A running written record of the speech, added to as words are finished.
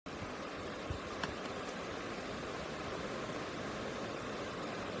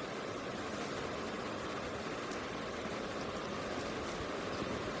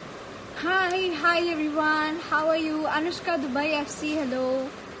Hi everyone. How are you? Anushka Dubai FC. Hello.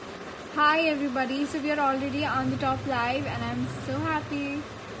 Hi everybody. So we are already on the top live, and I'm so happy.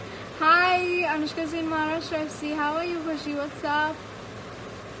 Hi Anushka Sen Diwali. How are you, Khushi? What's up?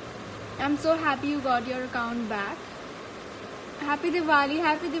 I'm so happy you got your account back. Happy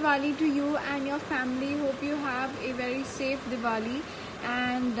Diwali to you and your family. Hope you have a very safe Diwali,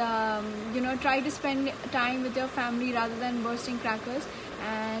 and try to spend time with your family rather than bursting crackers,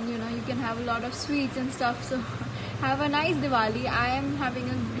 and you can have a lot of sweets and stuff. So have a nice Diwali. I am having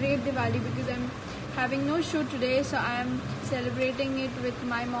a great Diwali because I'm having no shoot today, so I am celebrating it with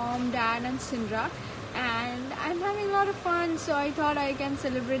my mom, dad and Sindra, and I'm having a lot of fun. So I thought I can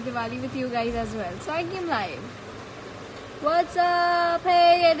celebrate Diwali with you guys as well, so I came live. What's up?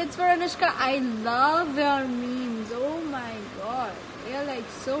 Hey, edits for Anushka. I love your memes. Oh my god. They are like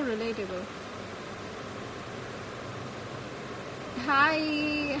so relatable. Hi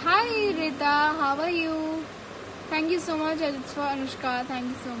Rita. How are you? Thank you so much, edits for Anushka. Thank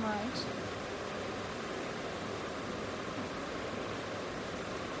you so much.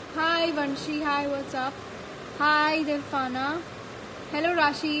 Hi Vanshi. Hi, what's up? Hi Dilfana. Hello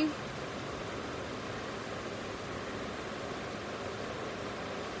Rashi.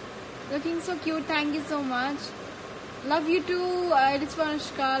 Looking so cute. Thank you so much. Love you too. It's for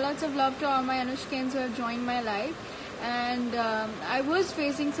Anushka. Lots of love to all my Anushkans who have joined my life. And I was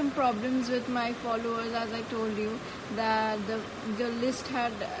facing some problems with my followers, as I told you, that the list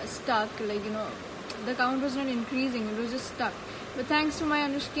had stuck. The count was not increasing. It was just stuck. But thanks to my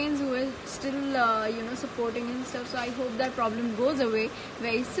Anushkans who are still supporting and stuff. So I hope that problem goes away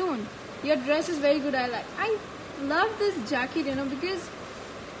very soon. Your dress is very good. I love this jacket, because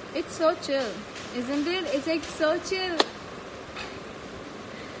it's so chill, isn't it? It's like so chill.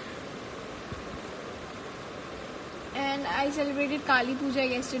 And I celebrated Kali Puja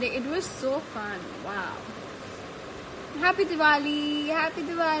yesterday. It was so fun. Wow. Happy Diwali. Happy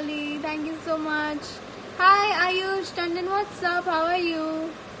Diwali. Thank you so much. Hi Ayush Tandon. What's up? How are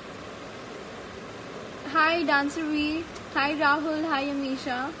you? Hi Dancer Veer. Hi Rahul. Hi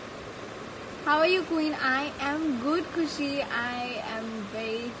Amisha. How are you, Queen? I am good, Khushi.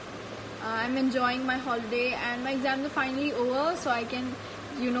 I'm enjoying my holiday, and my exams are finally over, so I can,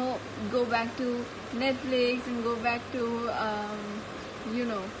 go back to Netflix and go back to,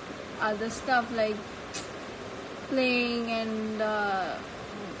 other stuff like playing and,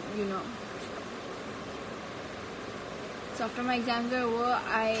 So after my exams are over,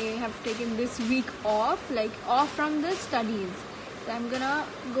 I have taken this week off, off from the studies. So I'm gonna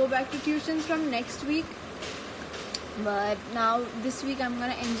go back to tuitions from next week, but now this week I'm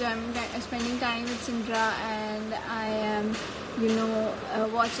gonna enjoy. I'm spending time with Sindra, and I am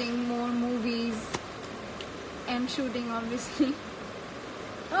watching more movies and shooting, obviously.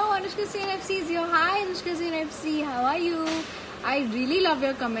 Oh, Anushka Sen FC is here. Hi Anushka Sen FC, how are you? I really love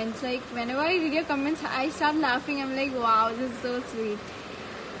your comments. Whenever I read your comments, I start laughing. I'm like, wow, this is so sweet.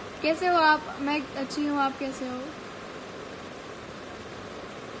 कैसे हो आप? मैं अच्छी हूँ, आप कैसे हो?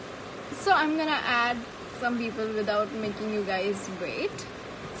 So I'm gonna add some people without making you guys wait.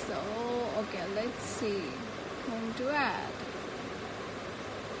 So okay, let's see whom to add.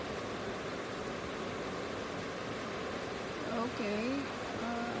 Okay.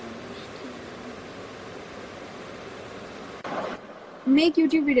 Make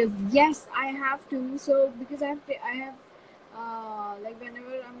YouTube videos. Yes, I have to. So because I have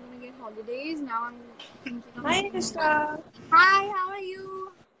whenever I'm gonna get holidays, now I'm thinking of. Hi, Anushka. Hi, how are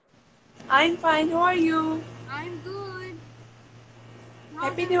you? I'm fine. How are you? I'm good.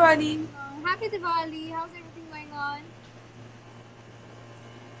 Happy Diwali. Happy Diwali. How's everything going on?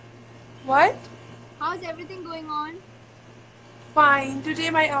 What? How's everything going on? Fine. Today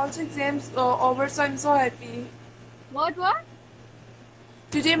my also exams over, so I'm so happy. What?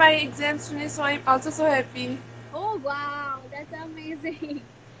 Today my exams finished, so I'm also so happy. Oh wow, that's amazing.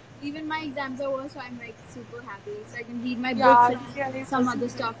 Even my exams are over, so I'm super happy. So I can read my books and some other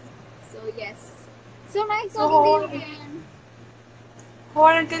stuff. So yes. So nice talking to you again. How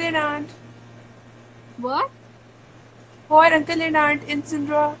are Uncle and Aunt? What? How are Uncle and Aunt in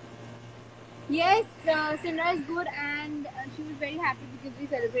Sindra? Yes, Sindra is good, and she was very happy because we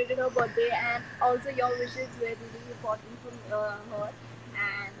celebrated her birthday, and also your wishes were really important for her,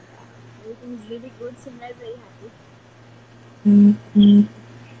 and everything's really good. Sindra is very happy.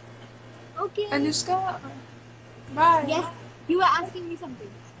 Okay. Anushka, bye. Yes, you were asking me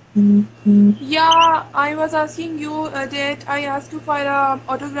something. Yeah, I was asking you that I asked you for an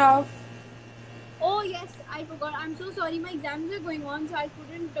autograph. Oh yes, I forgot. I'm so sorry. My exams are going on, so I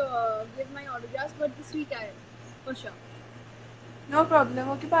couldn't give my autographs. But this week I, for sure. No problem.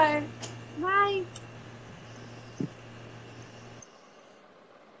 Okay, bye. Hi.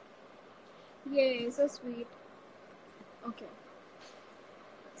 Yay, so sweet. Okay.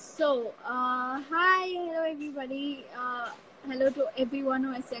 So, hi, hello everybody. Hello to everyone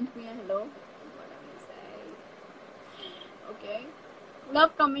who has sent me a hello. What am I saying? Okay.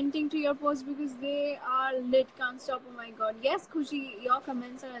 Love commenting to your posts because they are lit, can't stop. Oh my god. Yes, Kushi, your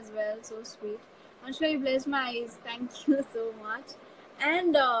comments are as well. So sweet. Anushka, you blessed my eyes. Thank you so much.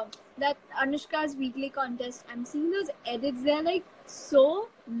 And that Anushka's weekly contest, I'm seeing those edits. They're like so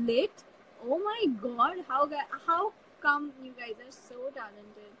lit. Oh my god. How come you guys are so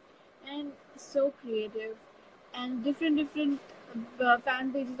talented and so creative and different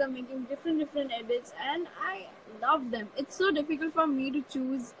fan pages are making different edits and I love them. It's so difficult for me to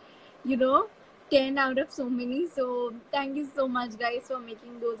choose, you know, 10 out of so many. So thank you so much guys for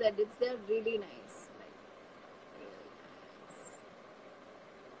making those edits. They're really nice. Like, really nice.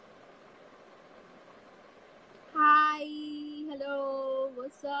 Hi, hello,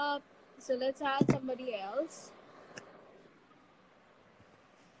 what's up? So let's add somebody else.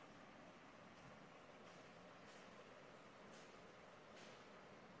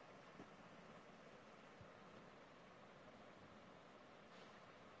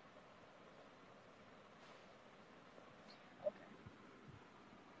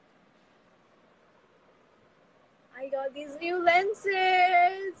 I got these new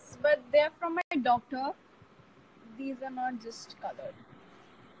lenses, but they're from my doctor. These are not just colored.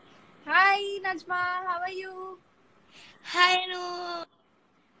 Hi, Najma. How are you? Hi, Anu.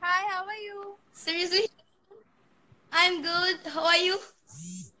 Hi, how are you? Seriously? I'm good. How are you?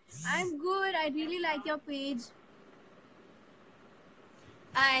 I'm good. I really like your page.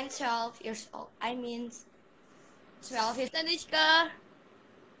 I'm 12 years old. 12 years Anushka.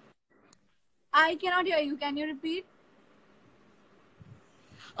 I cannot hear you. Can you repeat?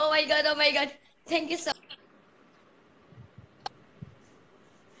 Oh my god, oh my god. Thank you so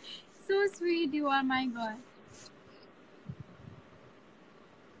So sweet you are, my God.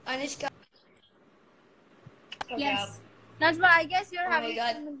 Anushka. Yes. Najma, I guess you're Oh my having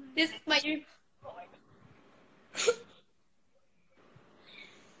god. some... This is my Oh my god.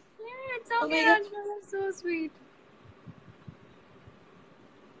 Yeah, it's Oh okay, my god. Najma. That's so sweet.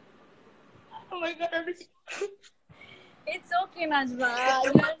 Oh my god, Anushka. It's okay, Najma.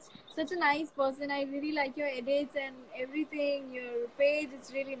 You're such a nice person. I really like your edits and everything. Your page,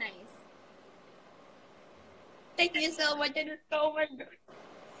 it's really nice. Thank you so much, Anushka. Oh my god.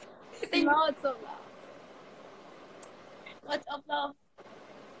 Thank you. Lots of love. What's up, love?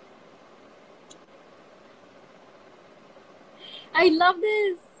 I love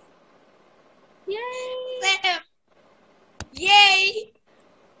this. Yay! Sam! Yay!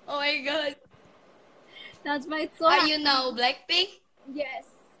 Oh my god. Najma, it's so Are happy. you now Blackpink? Yes.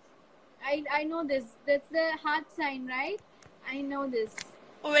 I know this. That's the heart sign, right? I know this.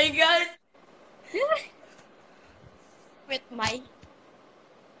 Oh my god. With my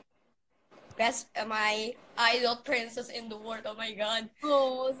idol princess in the world. Oh my god.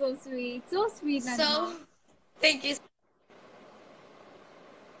 Oh, so sweet. So sweet, Najma. So, thank you.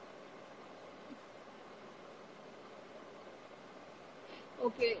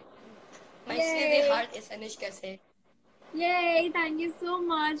 Okay. My Yay. sweetheart is Anushka Sen. Yay, thank you so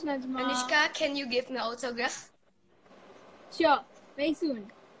much, Najma. Anushka, can you give me autograph? Sure, very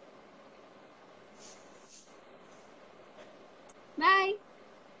soon. Bye.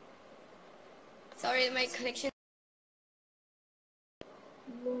 Sorry, my connection.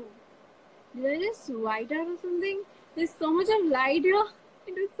 Whoa. Did I just white out or something? There's so much of light here.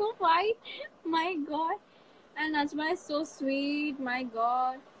 It is so white. My god. And Najma is so sweet. My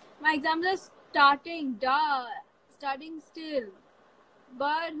god. My exams are starting. Duh. Starting still.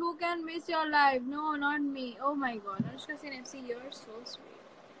 But who can miss your life? No, not me. Oh my god. Anushka Sen FC, you're so sweet.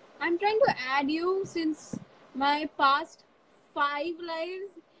 I'm trying to add you since my past 5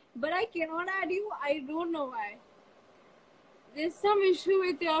 lives, but I cannot add you. I don't know why. There's some issue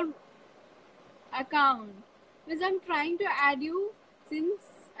with your account. Because I'm trying to add you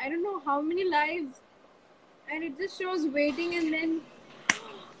since I don't know how many lives. And it just shows waiting and then.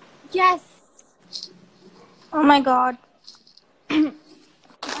 Yes! Oh my god.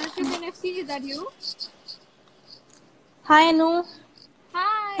 Anushka Sen FC, is that you? Hi Anu.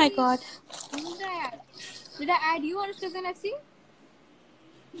 Hi! My god. Who's that? Did I add you, Anushka Sen FC?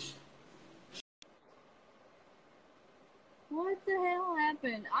 What the hell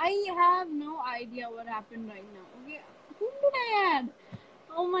happened? I have no idea what happened right now. Okay, who did I add?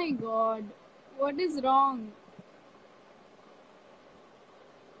 Oh my god. What is wrong?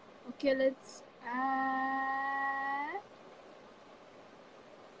 Okay, let's add.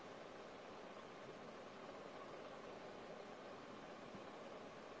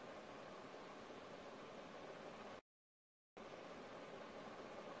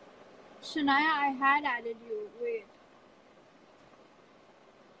 Shania, I had added you. Wait.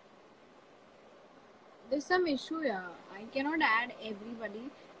 There's some issue here. I cannot add everybody.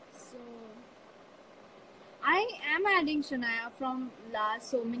 So I am adding Shania from last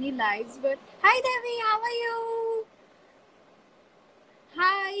so many lives, but hi Devi, how are you?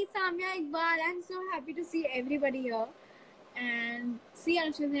 Hi Samya Iqbal, I'm so happy to see everybody here. And see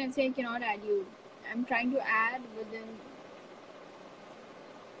Anushka Sen Diwali, I cannot add you. I'm trying to add, but then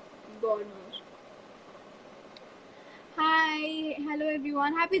God knows. Hi, hello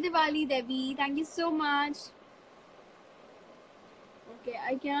everyone. Happy Diwali, Devi. Thank you so much. Okay,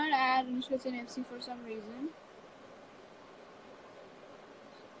 I cannot add Anushka Sen FC for some reason.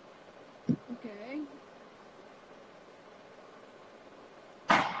 Okay.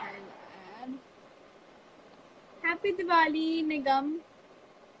 I'll add. Happy Diwali, Nigam,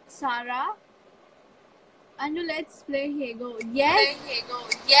 Sarah. Anu, let's play Hego. Yes.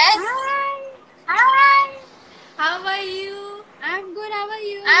 Yes. Hi. Hi. How are you? I'm good. How are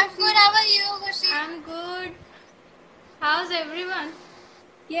you? I'm good. How are you, Kushi? I'm good. How's everyone?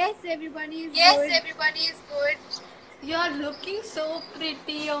 Yes, everybody is Yes, good. everybody is good. You're looking so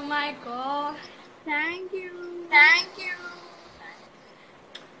pretty. Oh my god. Thank you. Thank you.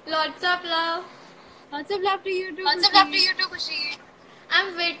 Lots of love. Lots of love to you too. Lots of love to you too, Kushi.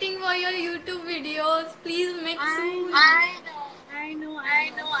 I'm waiting for your YouTube videos. Please make soon. I know. I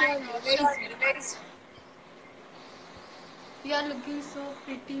know. Very soon. Very soon. You're looking so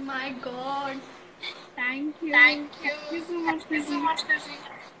pretty. My god. Thank you. Thank you. Thank you so much, Thank you so Kushi. much, Kushi.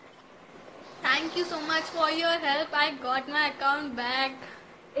 Thank you so much for your help. I got my account back.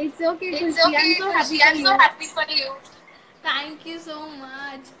 It's okay, It's Kushi. okay, I'm so happy Kushi. for I'm you. so happy for you. Thank you so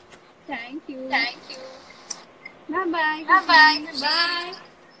much. Thank you. Thank you. Bye bye. Bye bye. Bye.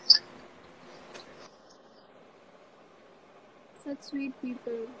 Such sweet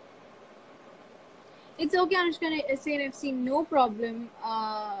people. It's okay, Anushka Sen FC. No problem.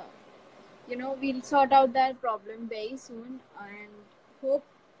 We'll sort out that problem very soon, and hope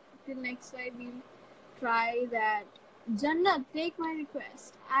till next time we'll try that. Jannat, take my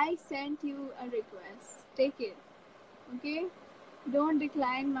request. I sent you a request. Take it. Okay? Don't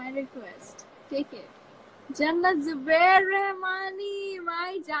decline my request. Take it. Jannat Zubair Rahmani,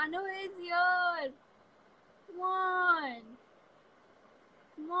 my Janu is here. Come on.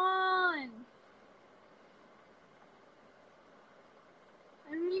 Come on.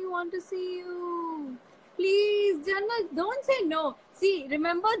 I really want to see you. Please, Jannat, don't say no. See,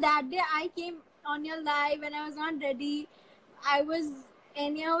 remember that day I came on your live and I was not ready.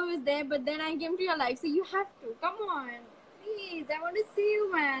 Anyhow was there, but then I came to your live. So you have to. Come on. Please, I want to see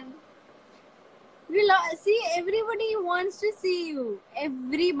you, man. See, everybody wants to see you.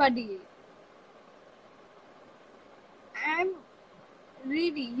 Everybody. I'm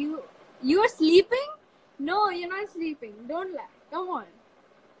really, you're sleeping? No, you're not sleeping. Don't lie. Come on.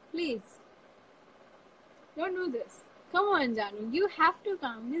 Please. Don't do this. Come on, Janu. You have to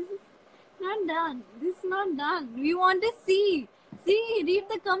come. This is not done. This is not done. We want to see. See, read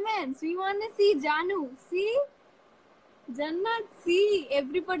the comments. We want to see Janu. See? Jannat, see.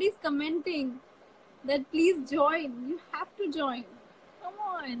 Everybody's commenting that please join. You have to join. Come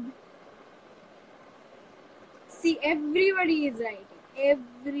on. See, everybody is writing.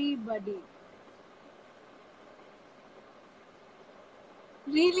 Everybody.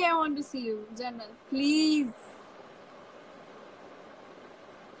 Really, I want to see you, Jannat. Please.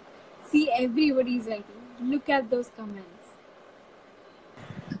 See, everybody is writing. Look at those comments.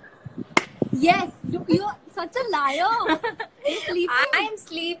 Yes, you're such a liar. You're sleeping. I'm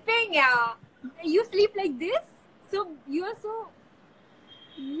sleeping, yeah. You sleep like this? You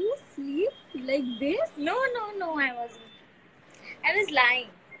sleep like this? No, I wasn't. I was lying.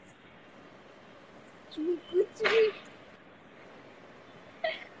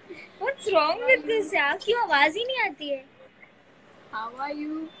 What's wrong with this, यार? क्यों आवाज ही नहीं आती है? How are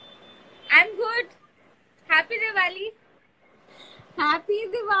you? I'm good. Happy Diwali. Happy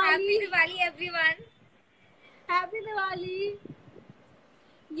Diwali. Happy Diwali, everyone. Happy Diwali.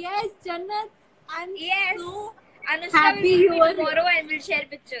 Yes, Jannat. I'm so Anushka happy will you meet are me tomorrow and we'll share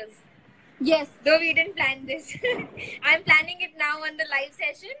pictures. Yes. Though we didn't plan this. I'm planning it now on the live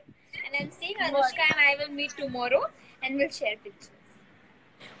session. And I'm seeing Anushka and I will meet tomorrow and we'll share pictures.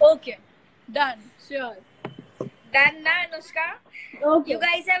 Okay. Done. Sure. Done na, Anushka? Okay. You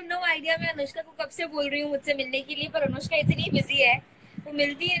guys have no idea मैं अनुष्का को कब से बोल रही हूँ मुझसे मिलने के लिए पर अनुष्का इतनी बिजी है वो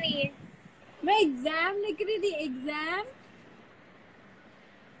मिलती है नहीं है मैं एग्जाम लिख रही थी एग्जाम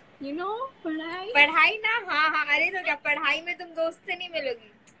पढ़ाई ना हाँ अरे तो क्या पढ़ाई में तुम दोस्त से नहीं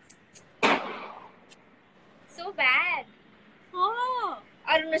मिलोगी so bad हाँ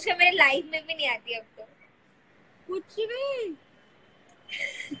और अनुष्का मेरे लाइफ में भी नहीं आती अब तो। कुछ भी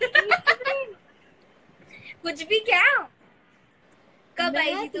कुछ भी क्या? कब मैं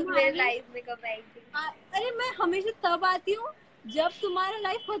आई थी तुम मेरे लाइफ में? कब आई थी? अरे मैं हमेशा तब आती हूँ जब तुम्हारा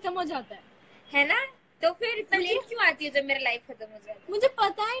लाइफ खत्म हो जाता है ना? तो फिर इतना लेट क्यों आती है जब मेरा लाइफ खत्म हो जाता है? मुझे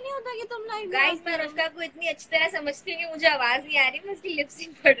पता ही नहीं होता कि तुम लाइफ में गाइस, मैं अनुष्का को इतनी अच्छी तरह समझती हूँ कि मुझे आवाज नहीं आ रही, मैं उसकी लिप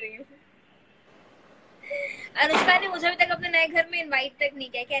सिंक पढ़ रही हूँ। अनुष्का ने मुझे अभी तक अपने नए घर में इनवाइट तक नहीं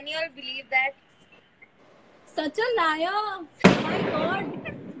किया। Can you all believe that? Such a liar, my God,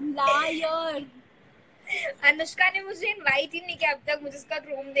 lawyer. Anushka ने मुझे इनवाइट ही नहीं किया अब तक। मुझे उसका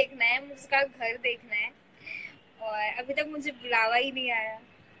रूम देखना है, मुझे उसका घर देखना है, और अभी तक मुझे बुलावा ही नहीं आया।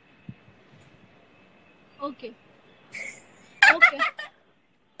 Okay okay.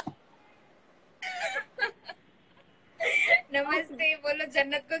 नमस्ते बोलो।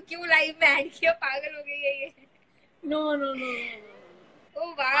 जन्नत को क्यों लाइव में ऐड किया? पागल हो गई है ये। No no no.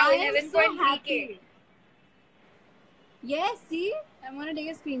 Oh wow, 11.3K. Yes, see, I'm gonna take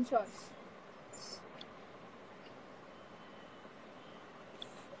a screenshot.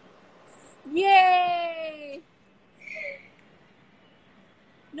 Yay!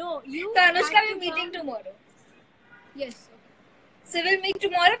 No, you. So Anushka, we're meeting tomorrow. Yes. So we'll meet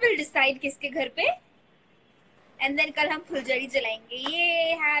tomorrow. We'll decide किसके घर पे, and then कल हम फुलझड़ी जलाएंगे।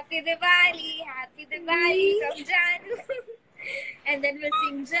 ये हैप्पी दिवाली from जानू, and then we'll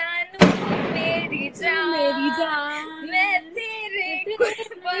sing जानू मेरी जान, मैं तेरे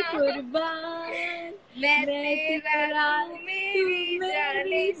कुर्बान, मैं तेरा तू मेरी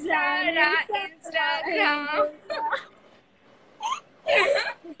जाने सारा Instagram.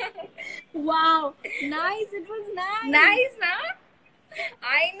 Wow, nice. It was nice. Nice, ना?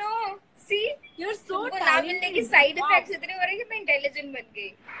 I know. See, You're so तुमको ना talented. मिलने की साइड इफेक्ट्स इतने हो रहे कि मैं इंटेलिजेंट बन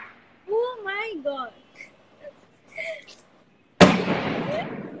गई। Oh my god.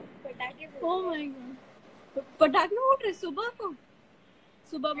 पटाखे Oh my god. पटाखे फूट रहे सुबह को?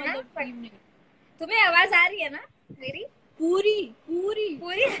 सुबह मतलब इवनिंग। तुम्हें आवाज आ रही है ना मेरी? पूरी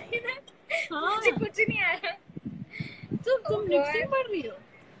आ रही है ना? हाँ। मुझे कुछ नहीं आ रहा। तुम लिपसिंग पढ़ रही हो?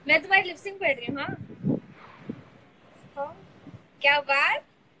 मैं तुम्हारी लिपसिंग पढ़ रही हूँ। हाँ, क्या बात?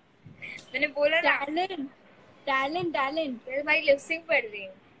 मैंने बोला ना, टैलेंट। मैं तुम्हारी लिपसिंग पढ़ रही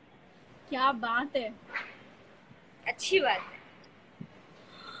हूँ। क्या बात है, अच्छी बात है।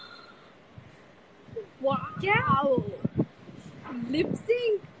 क्या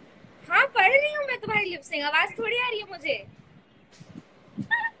लिपसिंग? हाँ, पढ़ रही हूँ मैं तुम्हारी लिपसिंग। आवाज थोड़ी आ रही है मुझे।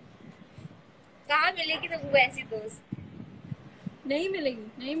 कहाँ मिलेगी तुमको ऐसी दोस्त? नहीं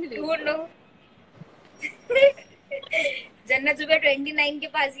मिलेगी। ढूंढो। जन्नत जुबैर 29 के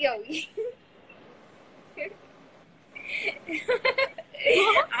पास ही होगी।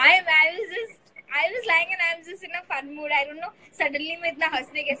 I was lying and I'm just in a fun mood. I don't know. Suddenly मैं इतना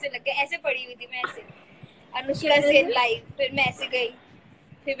हंसने कैसे लग गया? ऐसे पड़ी हुई थी मैं ऐसे। अनुष्का सेन लाइव। फिर मैं ऐसे गई।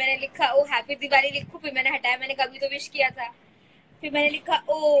 फिर मैंने लिखा ओ हैप्पी दिवाली लिखूं। फिर मैंने हटाया, मैंने कभी तो विश किया था। फिर मैंने लिखा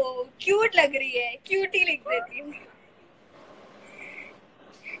ओ क्यूट लग रही है, क्यूट ही लिख देती हूँ।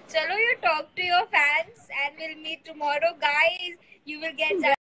 चलो, you talk to your fans and we'll meet tomorrow, guys. You will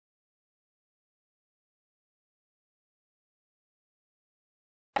get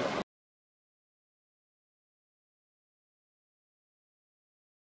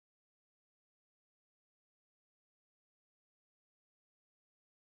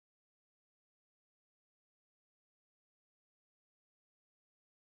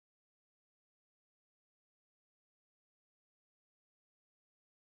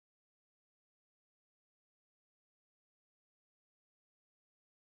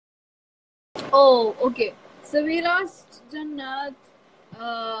Oh, okay. So we lost Jannat,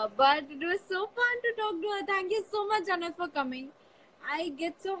 but it was so fun to talk to her. Thank you so much, Jannat, for coming. I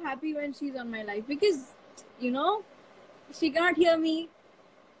get so happy when she's on my life because, you know, she cannot hear me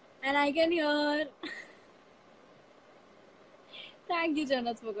and I can hear. Thank you,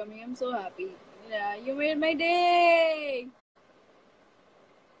 Jannat, for coming. I'm so happy. Yeah, you made my day.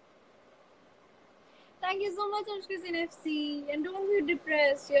 Thank you so much, Anushka Sen FC. And don't be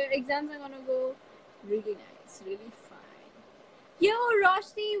depressed. Your exams are gonna go really nice, really fine. Yo,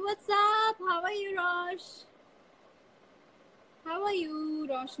 Roshni, what's up? How are you, Rosh? How are you,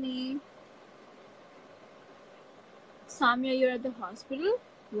 Roshni? Samya, you're at the hospital?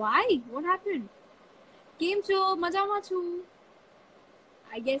 Why? What happened? Came cho, majama chu.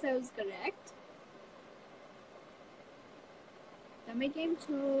 I guess I was correct. Tame came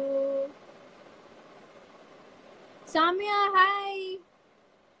cho. Samya, hi.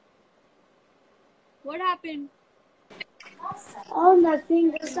 What happened? Oh,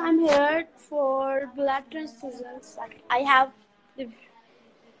 nothing. Just I'm here for blood transfusions. I have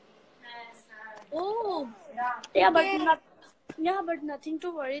Oh, Yeah, but okay. but nothing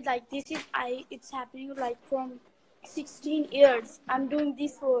to worry. Like this is it's happening like from 16 years. I'm doing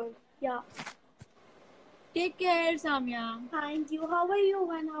this for yeah. Take care, Samya. Thank you. How are you?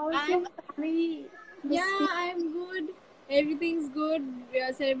 And how is your I'm family? yeah, I'm good. Everything's good. We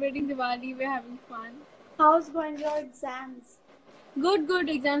are celebrating Diwali. We're having fun. How's going your exams? Good, good.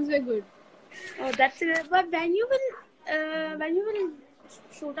 Exams were good. Oh, that's good. But when you will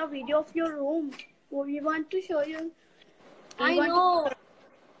shoot a video of your room, we want to show you. We I want know.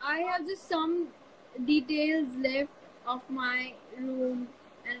 I have just some details left of my room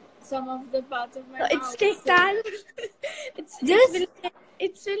and some of the parts of my to. It's house. take So time. just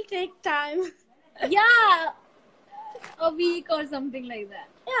It will take time. yeah, a week or something like that.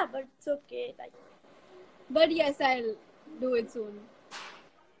 Yeah, but it's okay. But yes, I'll do it soon.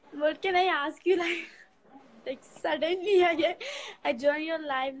 What can I ask you? Suddenly I join your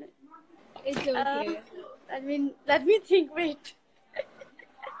live. It's okay. Let me think. Wait,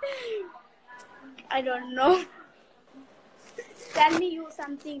 I don't know. Tell me you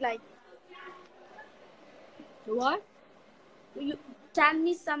something like What? you. Tell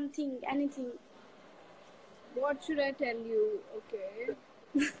me something, anything. What should I tell you? Okay.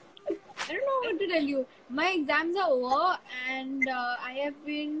 I don't know what to tell you. My exams are over and I have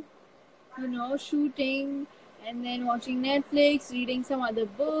been, shooting and then watching Netflix, reading some other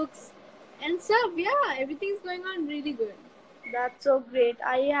books and stuff. Yeah, everything's going on really good. That's so great.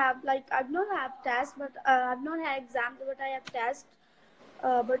 I've not had tests, but I've not had exams, but I have tests.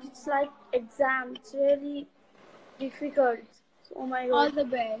 But it's like exam. It's really difficult. Oh my god. All the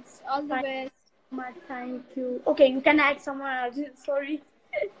best. All the Thank best. you so much. Thank you. Okay, you can add someone else. Sorry.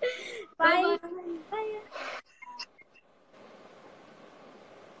 Bye. Bye-bye. Bye.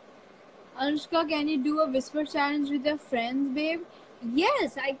 Anushka, can you do a whisper challenge with your friends, babe?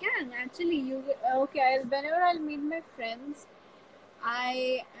 Yes, I can. Actually, whenever I'll meet my friends,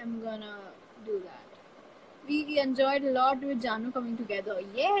 I am gonna do that. We enjoyed a lot with Janu coming together.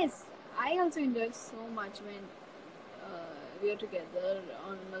 Yes, I also enjoy so much when we are together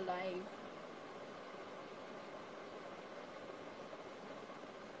on a live.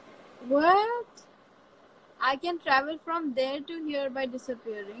 What? I can travel from there to here by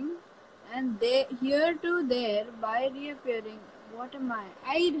disappearing, and there here to there by reappearing. What am I?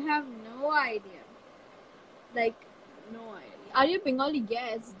 I have no idea. Like, no idea. Are you Bengali?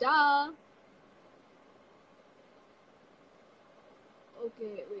 Yes, duh.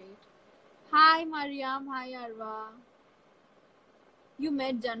 Okay, wait. Hi, Mariam. Hi, Arwa. You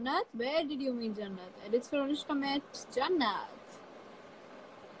met Jannat? Where did you meet Jannat? And it's for Anushka met Jannat.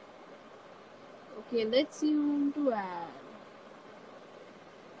 Okay, let's see whom to add.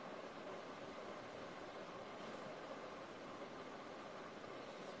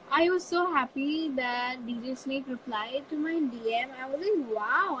 I was so happy that DJ Snake replied to my DM. I was like,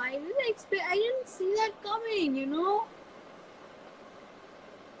 wow, I didn't see that coming.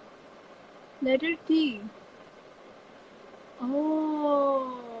 Letter T.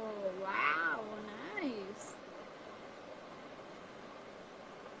 Oh, wow, nice.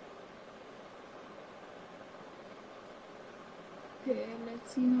 Okay,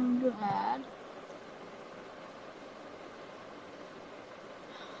 let's see whom to add.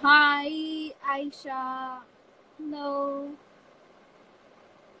 Hi, Aisha. Hello.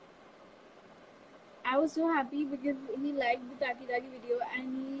 I was so happy because he liked the Taki Taki video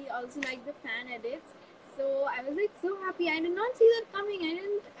and he also liked the fan edits. So I was like so happy. I did not see that coming. I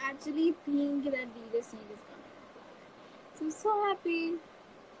didn't actually think that DJ Snake is coming. So I'm so happy.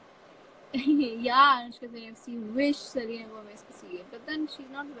 Yeah, Anushka Sen FC wish Selena Gomez could see it. But then she's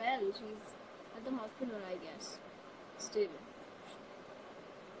not well. She's at the hospital, I guess. Still.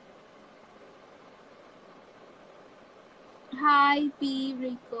 Hi, P.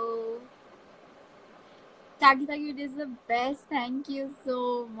 Rico. Taki Taki is the best. Thank you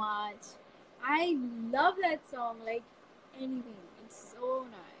so much. I love that song like anything. It's so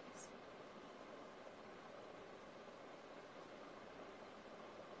nice.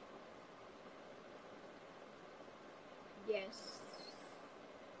 Yes.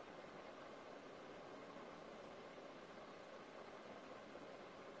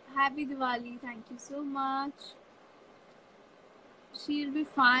 Happy Diwali. Thank you so much. She'll be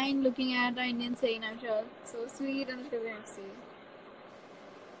fine looking at our Indian saying, I'm sure. So sweet and FC.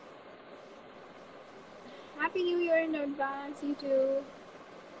 Happy New Year in advance, you too.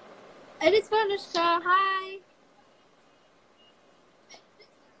 It is for Anushka. Hi.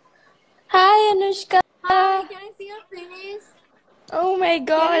 Hi Anushka. Hi, can I see your face? Oh my Can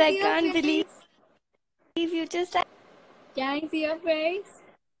god, I I see your can't believe face? you just Can I see your face?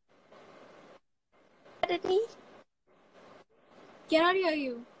 Bharatini. Cannot hear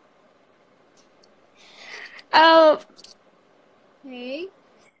you. Oh, Hey.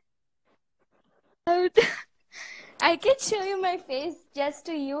 I can show you my face just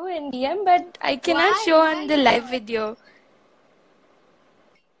to you in DM, but I cannot Why? show Why on the live not? video.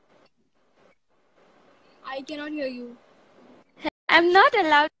 I cannot hear you. I'm not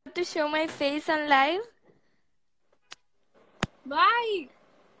allowed to show my face on live Why?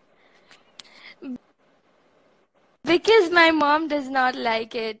 because my mom does not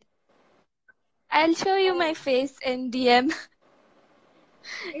like it. I'll show you my face in DM.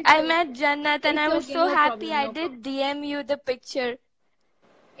 It's I okay. met Jannat and It's I was okay, so no happy problem, I no did problem. DM you the picture.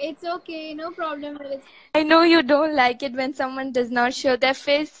 It's okay, no problem. I know you don't like it when someone does not show their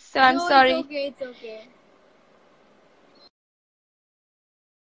face, so I'm No, sorry. it's okay, it's okay.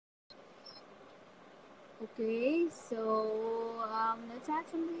 Okay, so let's add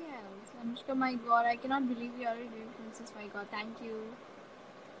somebody else. Anushka, my god, I cannot believe you already doing Princess. My god, thank you.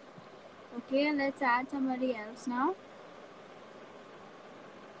 Okay, let's add somebody else now.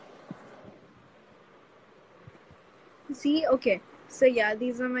 See, okay. So yeah,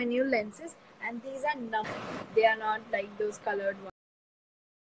 these are my new lenses, and these are number. They are not like those colored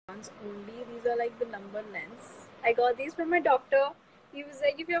ones only. These are like the number lens. I got these from my doctor. He was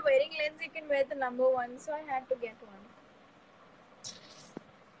like, if you're wearing lens, you can wear the number one. So I had to get one.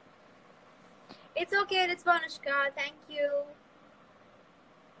 It's okay, it's for Anushka. Thank you.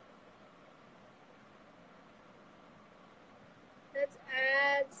 Let's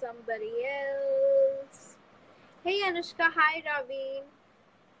add somebody else. Hey Anushka, hi Raveen.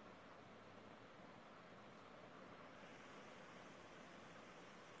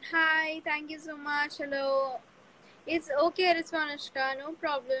 Hi, thank you so much. Hello. It's okay, it's for Anushka, no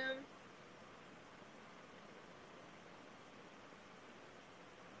problem.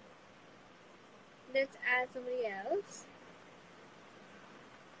 Let's add somebody else.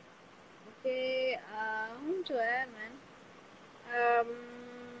 Okay, whom to add, man?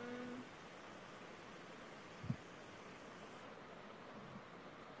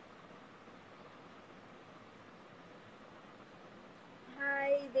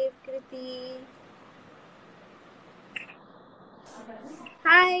 Hi, Devkriti.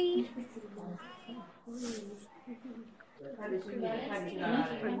 Hi.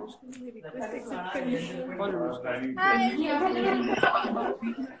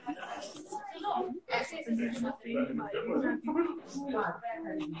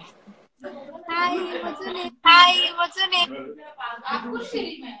 Hi, what's your name? Hi, what's your name?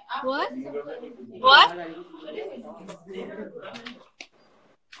 What? What?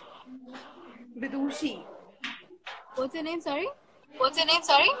 Vidushi. What's your name? Sorry? What's your name?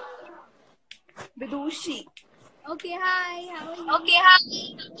 Sorry. Vidushi. Okay, hi. How are you? Okay, hi.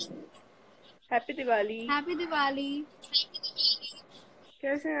 Happy Diwali. Happy Diwali.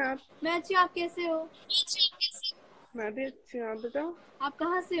 कैसे हैं आप? मैं अच्छी हूँ, आप कैसे हो? मैं भी अच्छी हूँ, आप बताओ? आप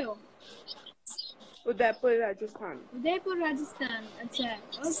कहाँ से हो? उदयपुर राजस्थान. उदयपुर राजस्थान. अच्छा,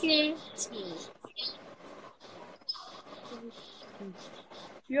 okay.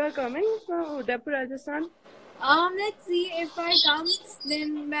 You are coming from Udaipur Rajasthan? Let's see if I come, then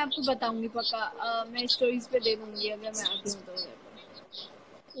मैं आपको बताऊंगी पक्का. मैं स्टोरीज पे दे दूंगी अगर मैं आती हूँ तो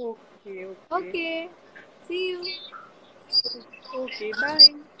Udaipur. Okay, okay. Okay. See you. Okay,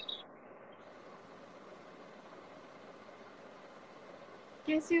 bye.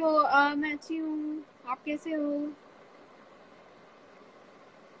 कैसे हो? मैं अच्छी हूँ. आप कैसे हो?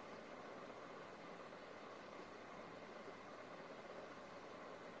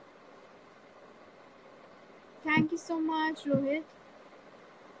 Thank you so much, Rohit.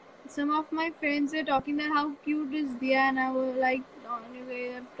 Some of my friends were talking that how cute is Dia, and I was like, oh,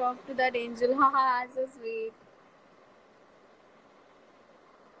 anyway, I've talked to that angel. Haha, so sweet.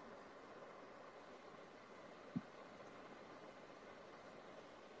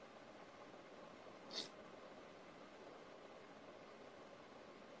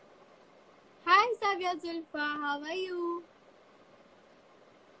 Hi, Savya Zulfa. How are you?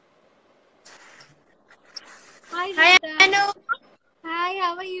 Hi, Hi, Rita. Anu. Hi,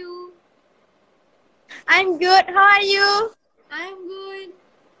 how are you? I'm good. How are you? I'm good.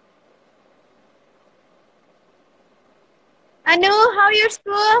 Anu, how your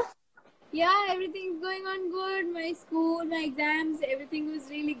school? Yeah, everything's going on good. My school, my exams, everything was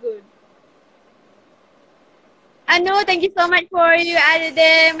really good. Anu, thank you so much for you added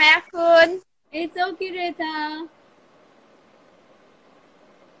my account. It's okay, Rita.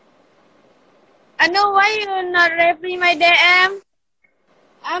 Anu, why you not reply my DM?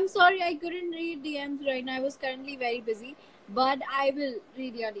 I'm sorry I couldn't read DMs right now. I was currently very busy, but I will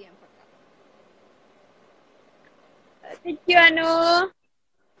read your DM. Thank you, Anu.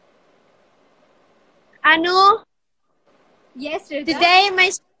 Anu, Yes, Rita. today my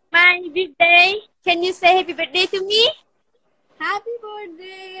birthday. Can you say happy birthday to me? Happy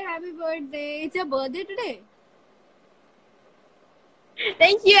birthday! Happy birthday! It's your birthday today.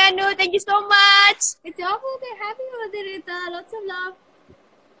 Thank you, Anu. Thank you so much. It's your birthday. Happy birthday, Rita. Lots of love.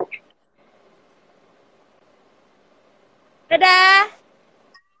 Dadah.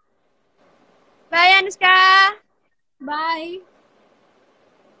 Bye, Anushka. Bye.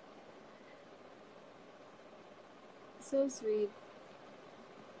 So sweet.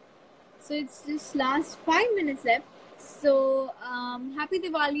 So it's just last 5 minutes left. So happy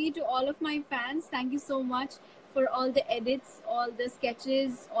Diwali to all of my fans. Thank you so much for all the edits, all the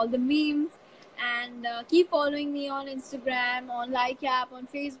sketches, all the memes, and keep following me on Instagram, on Like App, on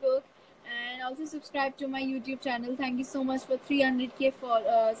Facebook, and also subscribe to my YouTube channel. Thank you so much for 300k for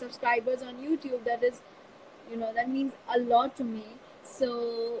subscribers on YouTube. That is, that means a lot to me.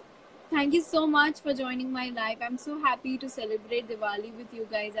 So thank you so much for joining my live. I'm so happy to celebrate Diwali with you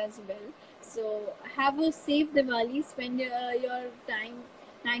guys as well. So have a safe Diwali. Spend your time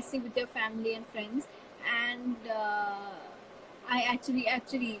nicely with your family and friends. And I actually,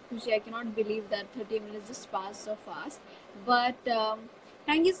 Kushi, I cannot believe that 30 minutes just passed so fast. But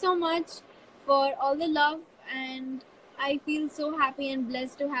thank you so much for all the love, and I feel so happy and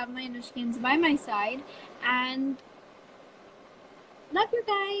blessed to have my Anushkins by my side. And love you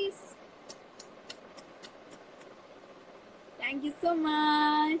guys. Thank you so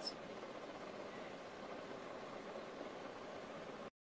much.